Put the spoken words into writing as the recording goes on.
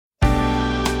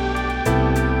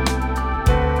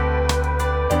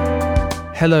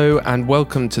Hello and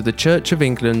welcome to the Church of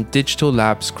England Digital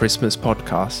Labs Christmas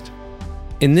podcast.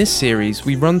 In this series,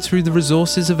 we run through the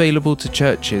resources available to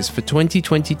churches for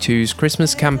 2022's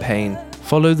Christmas campaign,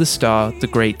 Follow the Star, The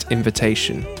Great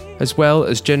Invitation, as well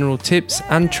as general tips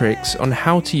and tricks on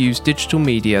how to use digital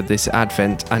media this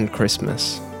Advent and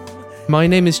Christmas. My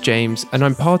name is James and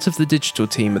I'm part of the digital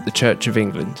team at the Church of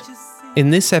England. In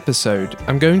this episode,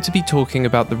 I'm going to be talking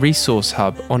about the resource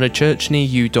hub on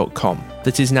achurchnearyou.com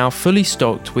that is now fully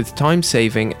stocked with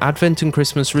time-saving Advent and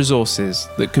Christmas resources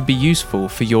that could be useful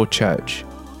for your church.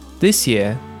 This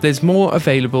year, there's more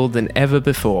available than ever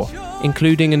before,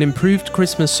 including an improved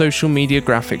Christmas social media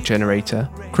graphic generator,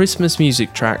 Christmas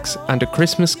music tracks, and a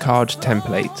Christmas card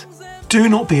template. Do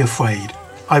not be afraid.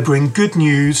 I bring good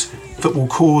news that will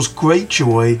cause great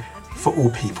joy for all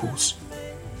peoples.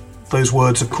 Those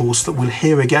words, of course, that we'll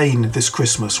hear again this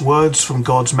Christmas, words from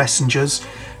God's messengers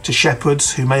to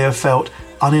shepherds who may have felt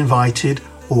uninvited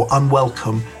or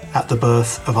unwelcome at the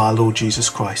birth of our Lord Jesus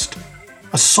Christ.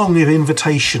 A song of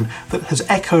invitation that has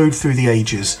echoed through the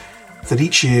ages, that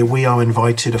each year we are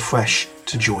invited afresh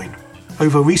to join.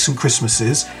 Over recent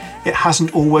Christmases, it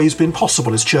hasn't always been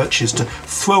possible as churches to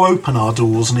throw open our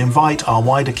doors and invite our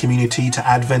wider community to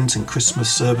Advent and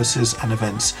Christmas services and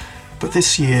events, but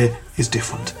this year is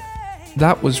different.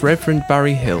 That was Reverend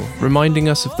Barry Hill reminding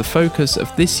us of the focus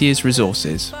of this year's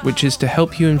resources, which is to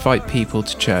help you invite people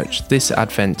to church this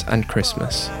Advent and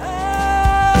Christmas.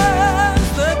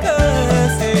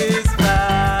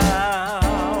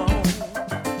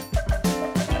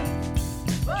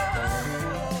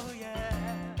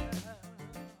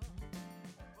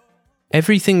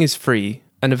 Everything is free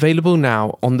and available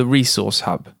now on the Resource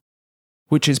Hub,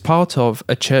 which is part of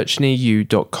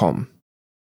achurchnearyou.com.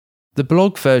 The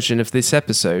blog version of this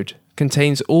episode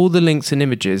contains all the links and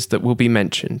images that will be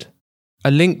mentioned. A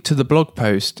link to the blog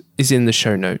post is in the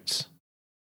show notes.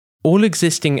 All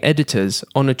existing editors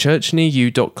on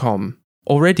achurchnearyou.com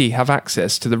already have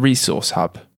access to the Resource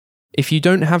Hub. If you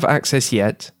don't have access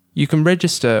yet, you can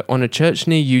register on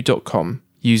achurchnearyou.com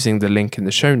using the link in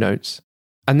the show notes,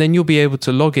 and then you'll be able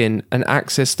to log in and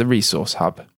access the Resource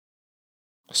Hub.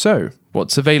 So,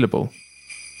 what's available?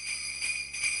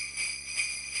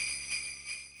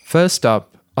 First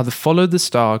up are the Follow the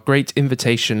Star Great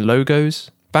Invitation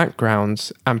logos,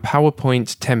 backgrounds, and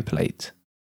PowerPoint template.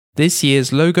 This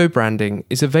year's logo branding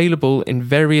is available in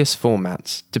various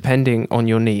formats, depending on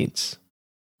your needs.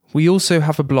 We also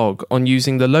have a blog on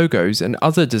using the logos and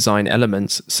other design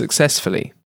elements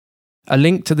successfully. A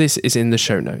link to this is in the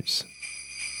show notes.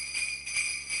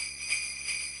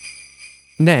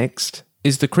 Next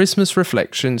is the Christmas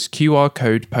Reflections QR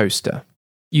code poster.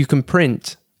 You can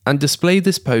print and display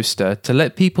this poster to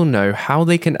let people know how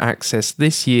they can access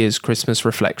this year's Christmas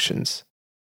Reflections.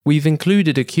 We've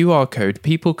included a QR code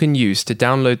people can use to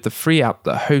download the free app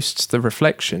that hosts the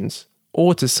Reflections,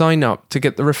 or to sign up to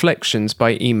get the Reflections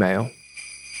by email.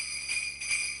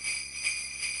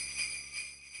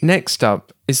 Next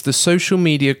up is the social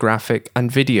media graphic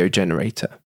and video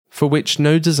generator, for which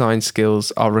no design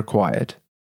skills are required.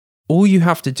 All you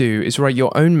have to do is write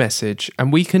your own message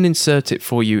and we can insert it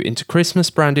for you into Christmas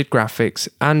branded graphics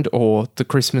and/or the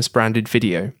Christmas branded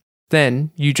video.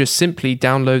 Then you just simply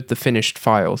download the finished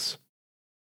files.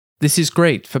 This is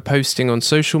great for posting on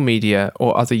social media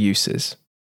or other uses.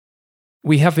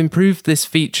 We have improved this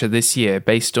feature this year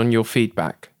based on your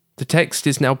feedback. The text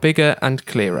is now bigger and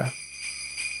clearer.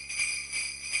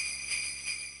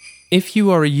 If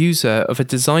you are a user of a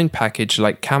design package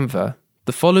like Canva,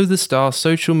 the Follow the Star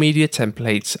social media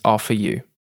templates are for you.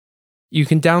 You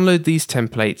can download these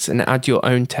templates and add your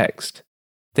own text.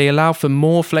 They allow for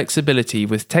more flexibility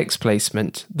with text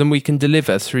placement than we can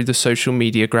deliver through the social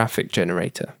media graphic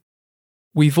generator.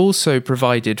 We've also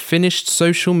provided finished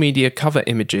social media cover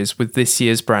images with this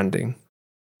year's branding.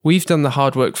 We've done the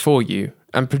hard work for you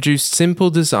and produced simple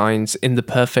designs in the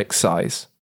perfect size,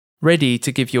 ready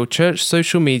to give your church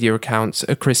social media accounts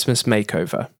a Christmas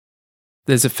makeover.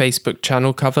 There's a Facebook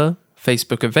channel cover,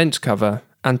 Facebook event cover,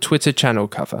 and Twitter channel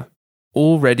cover,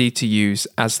 all ready to use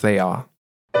as they are.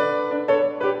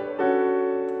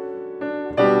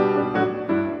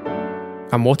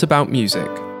 And what about music?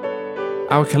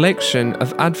 Our collection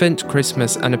of Advent,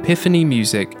 Christmas, and Epiphany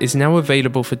music is now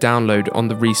available for download on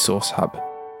the Resource Hub.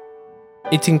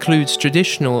 It includes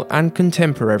traditional and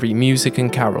contemporary music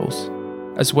and carols,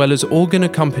 as well as organ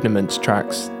accompaniment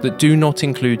tracks that do not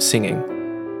include singing.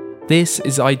 This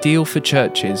is ideal for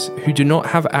churches who do not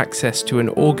have access to an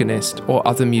organist or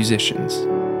other musicians.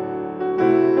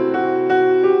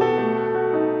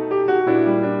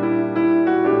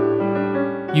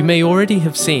 You may already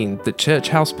have seen that Church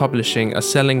House Publishing are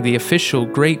selling the official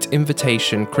Great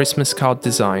Invitation Christmas card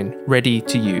design ready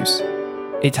to use.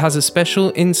 It has a special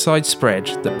inside spread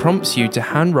that prompts you to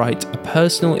handwrite a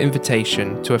personal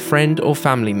invitation to a friend or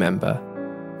family member,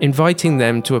 inviting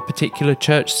them to a particular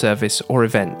church service or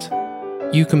event.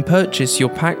 You can purchase your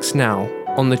packs now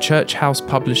on the Church House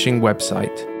Publishing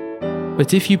website.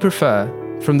 But if you prefer,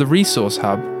 from the Resource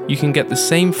Hub, you can get the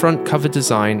same front cover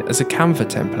design as a Canva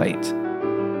template.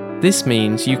 This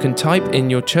means you can type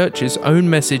in your church's own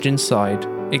message inside,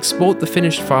 export the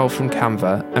finished file from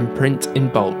Canva, and print in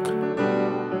bulk.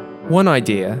 One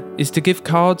idea is to give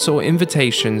cards or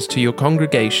invitations to your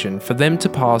congregation for them to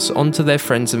pass on to their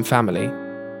friends and family,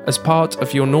 as part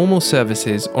of your normal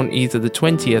services on either the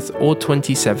 20th or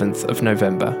 27th of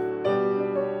November.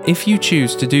 If you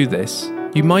choose to do this,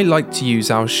 you might like to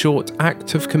use our short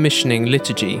Act of Commissioning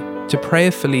liturgy to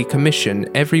prayerfully commission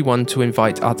everyone to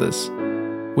invite others,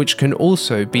 which can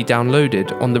also be downloaded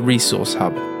on the Resource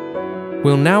Hub.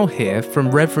 We'll now hear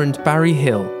from Reverend Barry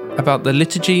Hill about the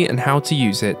liturgy and how to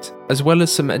use it, as well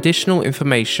as some additional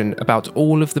information about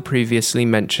all of the previously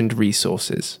mentioned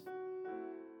resources.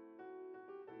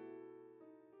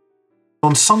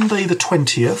 On Sunday the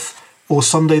 20th or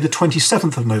Sunday the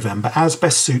 27th of November, as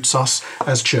best suits us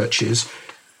as churches,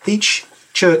 each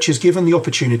church is given the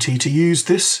opportunity to use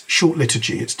this short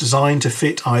liturgy. It's designed to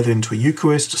fit either into a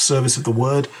Eucharist, a service of the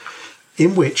Word,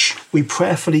 in which we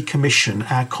prayerfully commission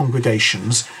our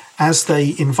congregations as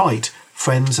they invite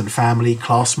friends and family,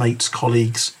 classmates,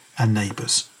 colleagues, and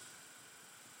neighbours.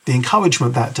 The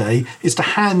encouragement that day is to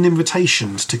hand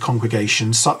invitations to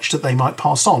congregations such that they might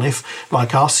pass on. If,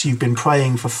 like us, you've been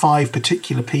praying for 5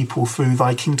 particular people through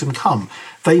Thy Kingdom Come,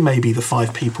 they may be the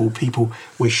 5 people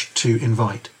wish to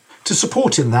invite. To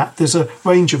support in that, there's a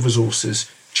range of resources.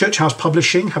 Church House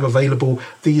Publishing have available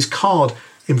these card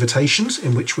invitations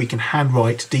in which we can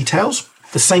handwrite details.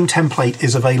 The same template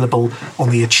is available on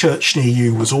the A Church Near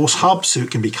You Resource Hub, so it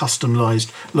can be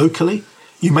customised locally.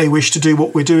 You may wish to do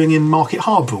what we're doing in Market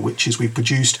Harborough, which is we've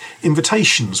produced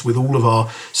invitations with all of our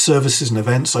services and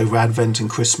events over Advent and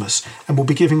Christmas, and we'll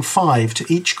be giving 5 to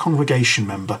each congregation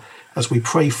member as we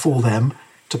pray for them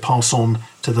to pass on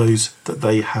to those that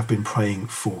they have been praying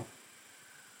for.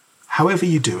 However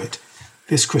you do it,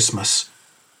 this Christmas,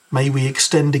 may we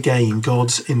extend again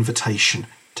God's invitation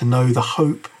to know the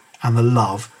hope and the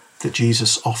love that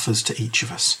Jesus offers to each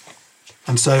of us.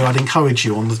 And so I'd encourage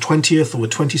you on the 20th or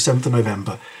the 27th of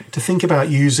November to think about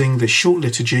using this short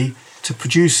liturgy to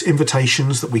produce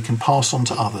invitations that we can pass on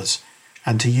to others,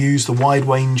 and to use the wide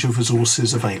range of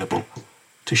resources available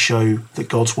to show that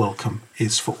God's welcome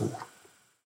is for all.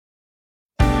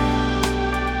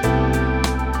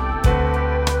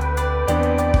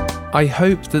 I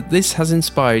hope that this has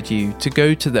inspired you to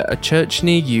go to the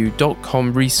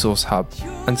achurchnearyou.com resource hub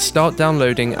and start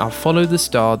downloading our Follow the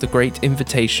Star, the Great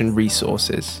Invitation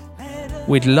resources.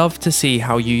 We'd love to see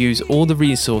how you use all the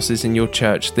resources in your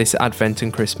church this Advent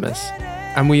and Christmas,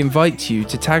 and we invite you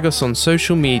to tag us on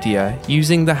social media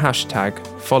using the hashtag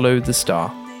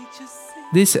 #FollowTheStar.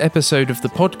 This episode of the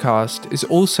podcast is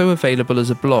also available as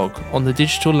a blog on the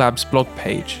Digital Labs blog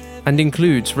page and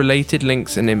includes related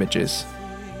links and images.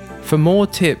 For more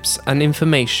tips and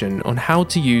information on how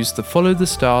to use the Follow the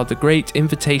Star, the Great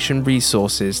Invitation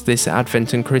resources this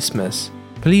Advent and Christmas,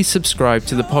 please subscribe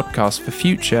to the podcast for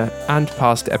future and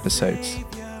past episodes.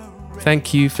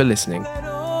 Thank you for listening.